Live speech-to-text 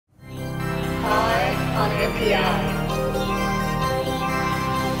on MPI.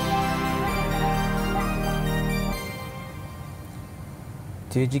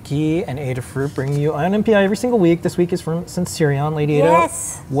 DigiKey and Adafruit bring you Ion MPI every single week. This week is from Sensirion. Lady Ada,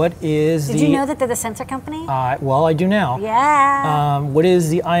 Yes. what is Did you know that they're the sensor company? Well, I do now. Yeah. What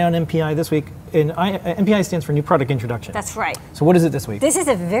is the Ion MPI this week? MPI stands for New Product Introduction. That's right. So what is it this week? This is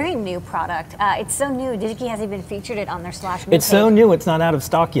a very new product. It's so new, DigiKey hasn't even featured it on their /new It's so new, it's not out of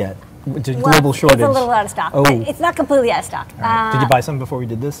stock yet. It's a Well, global shortage. It's a little out of stock, Oh. but it's not completely out of stock. All right. Did you buy some before we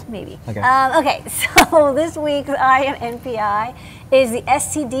did this? Maybe. Okay. Okay, so this week's Ion MPI is the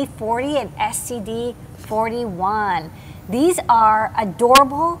SCD40 and SCD41. These are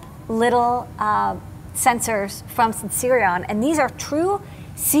adorable little sensors from Sensirion, and these are true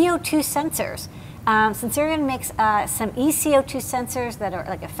CO2 sensors. Sensirion makes some eCO2 sensors that are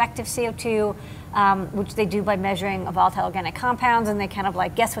like effective CO2, which they do by measuring volatile organic compounds, and they kind of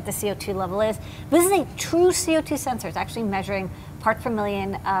like guess what the CO2 level is. This is a true CO2 sensor. It's actually measuring parts per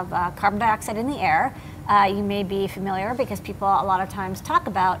million of carbon dioxide in the air. You may be familiar because people a lot of times talk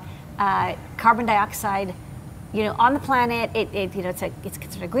about carbon dioxide, on the planet. It's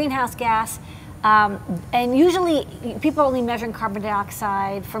considered a greenhouse gas. And usually people are only measuring carbon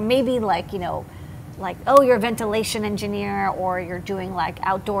dioxide for maybe you're a ventilation engineer or you're doing like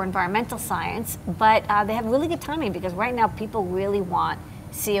outdoor environmental science, but they have really good timing because right now people really want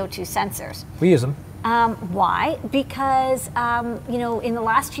CO2 sensors. We use them. Why? Because, in the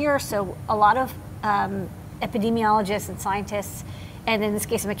last year or so, a lot of epidemiologists and scientists, and in this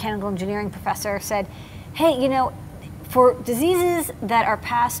case a mechanical engineering professor, said, hey, for diseases that are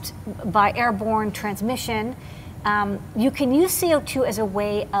passed by airborne transmission, you can use CO2 as a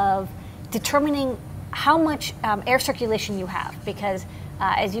way of determining how much air circulation you have, because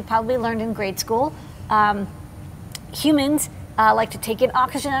as you probably learned in grade school, humans like to take in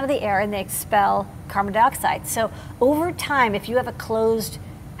oxygen out of the air and they expel carbon dioxide. So over time, if you have a closed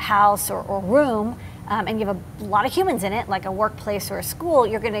house or room and you have a lot of humans in it, like a workplace or a school,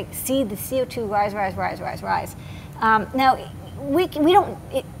 you're going to see the CO2 rise. Now, we don't.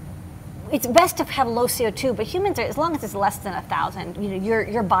 It's best to have low CO2, but humans are, as long as it's less than 1,000,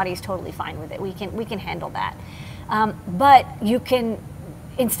 your body's totally fine with it. We can handle that. But you can,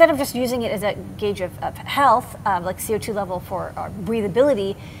 instead of just using it as a gauge of health, like CO2 level for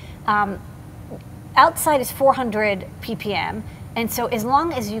breathability, outside is 400 ppm, and so as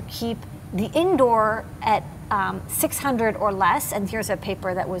long as you keep the indoor at 600 or less, and here's a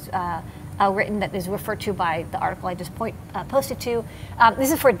paper that was written that is referred to by the article I just posted to.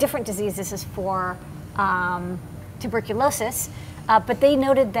 This is for a different disease. This is for tuberculosis. But they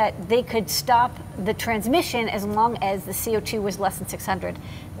noted that they could stop the transmission as long as the CO2 was less than 600.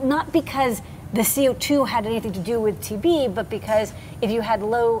 Not because the CO2 had anything to do with TB, but because if you had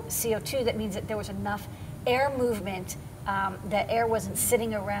low CO2, that means that there was enough air movement, that air wasn't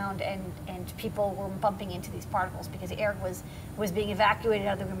sitting around and people were bumping into these particles because the air was being evacuated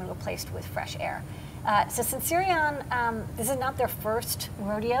out of the room and replaced with fresh air. So Sensirion, this is not their first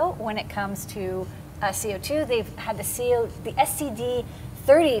rodeo when it comes to CO2. They've had the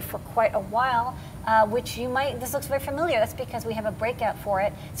SCD30 for quite a while, which this looks very familiar. That's because we have a breakout for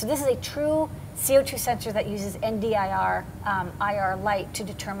it. So this is a true CO2 sensor that uses NDIR IR light to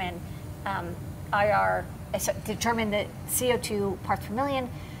determine determine the CO2 parts per million.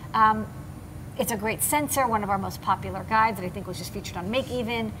 It's a great sensor. One of our most popular guides that I think was just featured on Make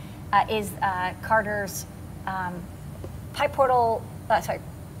Even is Carter's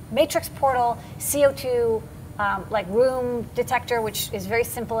Matrix Portal CO2 room detector, which is very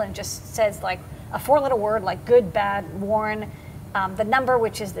simple and just says like a 4-letter word like good, bad, worn, the number,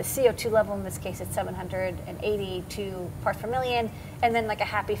 which is the CO2 level. In this case, it's 782 parts per million, and then like a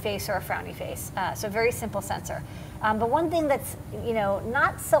happy face or a frowny face. So very simple sensor. But one thing that's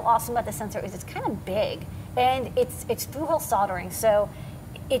not so awesome about the sensor is it's kind of big, and it's through-hole soldering. So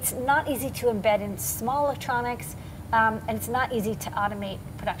it's not easy to embed in small electronics, and it's not easy to automate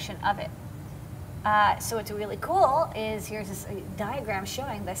production of it. So what's really cool is here's this diagram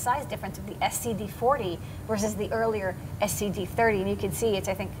showing the size difference of the SCD40 versus the earlier SCD30, and you can see I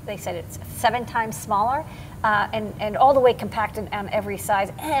think they said it's 7 times smaller, and all the way compacted on every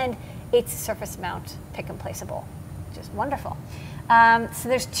size, and it's surface mount pick and placeable, which is wonderful. So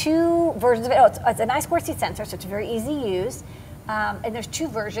there's 2 versions of it. It's an I2C sensor, so it's very easy to use. And there's 2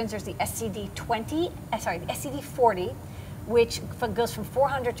 versions. There's the SCD40, which goes from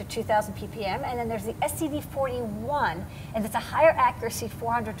 400 to 2,000 ppm, and then there's the SCD41, and it's a higher accuracy,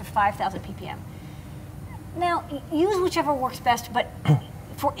 400 to 5,000 ppm. Now, use whichever works best, but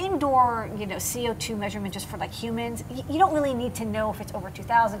for indoor, CO2 measurement just for like humans, you don't really need to know if it's over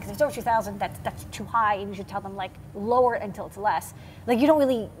 2,000, because if it's over 2,000, that's too high, and you should tell them like lower it until it's less. Like you don't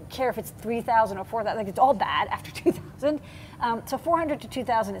really care if it's 3,000 or 4,000, like it's all bad after 2,000. So 400 to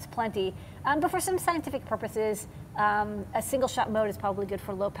 2,000 is plenty. But for some scientific purposes, a single shot mode is probably good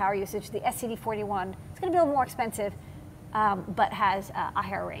for low power usage. The SCD41 is going to be a little more expensive, but has a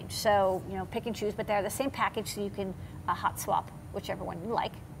higher range. So pick and choose, but they're the same package, so you can hot swap whichever one you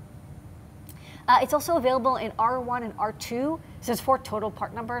like. It's also available in R1 and R2, so there's 4 total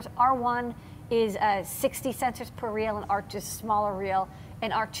part numbers. R1 is 60 sensors per reel, and R2 is a smaller reel,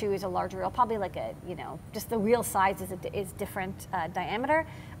 and R2 is a larger reel, probably like just the reel size is different diameter.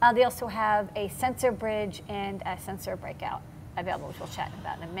 They also have a sensor bridge and a sensor breakout available, which we'll chat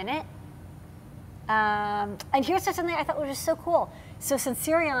about in a minute. And here's something I thought was just so cool. So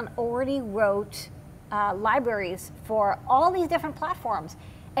Sensirion already wrote libraries for all these different platforms.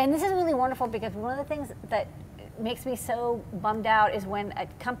 And this is really wonderful, because one of the things that makes me so bummed out is when a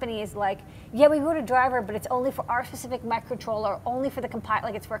company is like, yeah, we wrote a driver, but it's only for our specific microcontroller, only for the compiler,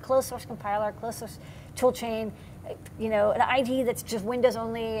 like it's for a closed source compiler, closed source toolchain, an IDE that's just Windows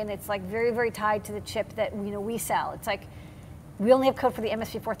only, and it's like very, very tied to the chip that we sell. It's like, we only have code for the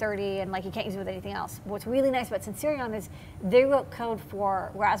MSP430, and like you can't use it with anything else. What's really nice about Sensirion is they wrote code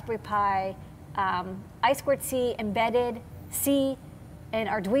for Raspberry Pi, I2C, Embedded, C, and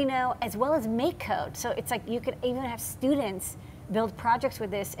Arduino, as well as MakeCode. So it's like you could even have students build projects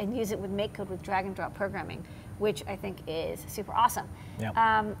with this and use it with MakeCode with drag and drop programming, which I think is super awesome.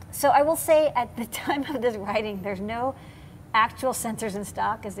 Yeah. So I will say at the time of this writing, there's no actual sensors in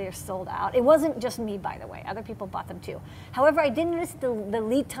stock, as they are sold out. It wasn't just me, by the way. Other people bought them too. However, I did notice the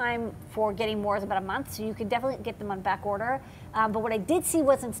lead time for getting more is about a month, so you could definitely get them on back order. But what I did see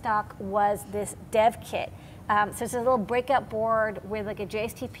was in stock was this dev kit. So it's a little breakout board with like a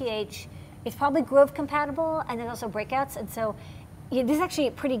JST-PH. It's probably Grove compatible, and then also breakouts. And so this is actually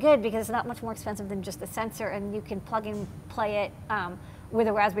pretty good, because it's not much more expensive than just the sensor, and you can plug and play it with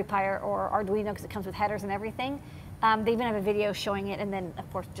a Raspberry Pi or Arduino, because it comes with headers and everything. They even have a video showing it, and then, of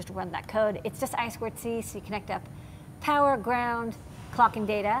course, just run that code. It's just I2C, so you connect up power, ground, clock, and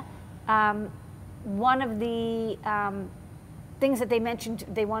data. One of the things that they mentioned,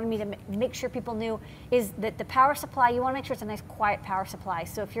 they wanted me to make sure people knew, is that the power supply, you want to make sure it's a nice, quiet power supply.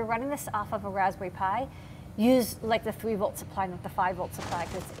 So if you're running this off of a Raspberry Pi, use like the 3-volt supply, not the 5-volt supply,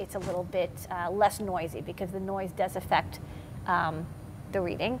 because it's a little bit less noisy, because the noise does affect the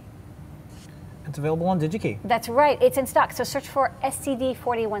reading. It's available on DigiKey. That's right, it's in stock. So search for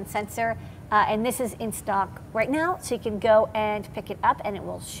SCD41 sensor, and this is in stock right now, so you can go and pick it up, and it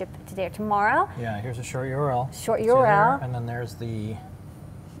will ship today or tomorrow. Yeah, here's a short URL. Short URL. There, and then there's the...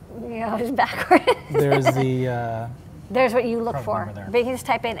 It's backward. There's the... there's what you look for. But you can just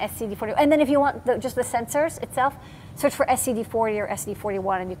type in SCD41. And then if you want just the sensors itself, search for SCD40 or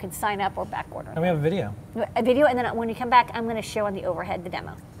SCD41, and you can sign up or back order. And we have a video. A video, and then when you come back, I'm going to show on the overhead the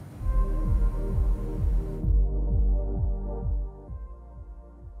demo.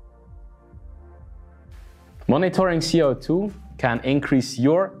 Monitoring CO2 can increase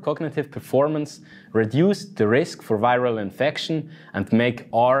your cognitive performance, reduce the risk for viral infection, and make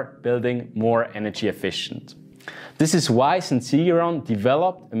our building more energy efficient. This is why Sensirion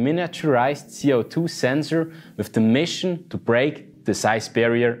developed a miniaturized CO2 sensor with the mission to break the size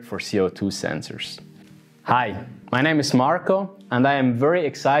barrier for CO2 sensors. Hi, my name is Marco, and I am very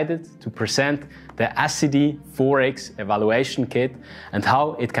excited to present the SCD4X evaluation kit and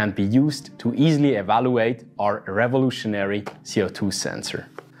how it can be used to easily evaluate our revolutionary CO2 sensor.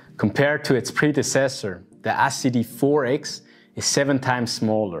 Compared to its predecessor, the SCD4X is 7 times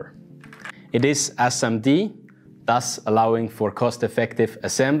smaller. It is SMD, thus allowing for cost-effective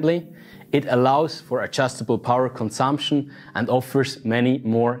assembly. It allows for adjustable power consumption and offers many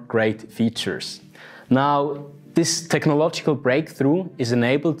more great features. Now, this technological breakthrough is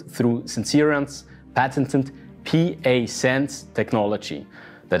enabled through Sensirion's patented PA-Sense technology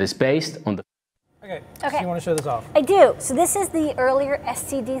that is based on the... Okay, so you want to show this off? I do. So this is the earlier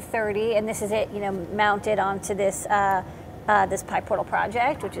SCD30, and this is it, mounted onto this this PiPortal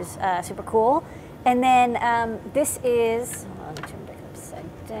project, which is super cool. And then this is, hold on, turn it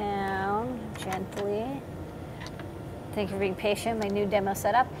upside down gently. Thank you for being patient, my new demo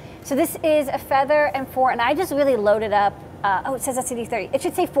setup. So this is a Feather M4, and I just really loaded up, oh, it says SCD30. It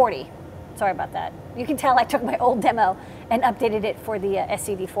should say 40. Sorry about that. You can tell I took my old demo and updated it for the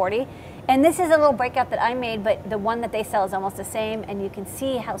SCD40. And this is a little breakout that I made, but the one that they sell is almost the same, and you can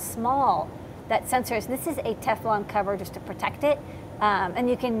see how small that sensor is. This is a Teflon cover just to protect it. And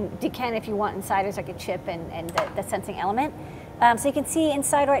you can decant if you want inside as like a chip and the sensing element. So you can see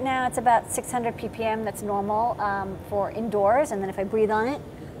inside right now it's about 600 ppm. That's normal for indoors. And then if I breathe on it,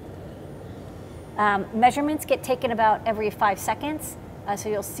 measurements get taken about every 5 seconds. So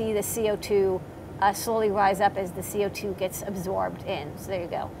you'll see the CO2 slowly rise up as the CO2 gets absorbed in. So there you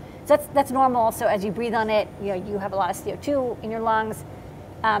go. So that's normal. So as you breathe on it, you have a lot of CO2 in your lungs.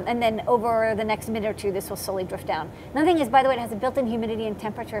 And then over the next minute or two, this will slowly drift down. Another thing is, by the way, it has a built-in humidity and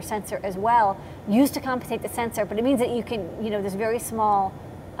temperature sensor as well, used to compensate the sensor, but it means that you can, this very small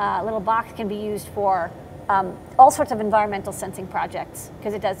little box can be used for all sorts of environmental sensing projects,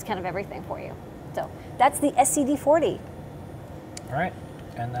 because it does kind of everything for you. So that's the SCD40. All right,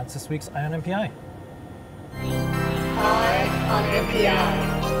 and that's this week's Eye on MPI. Eye on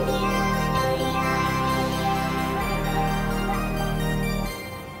MPI.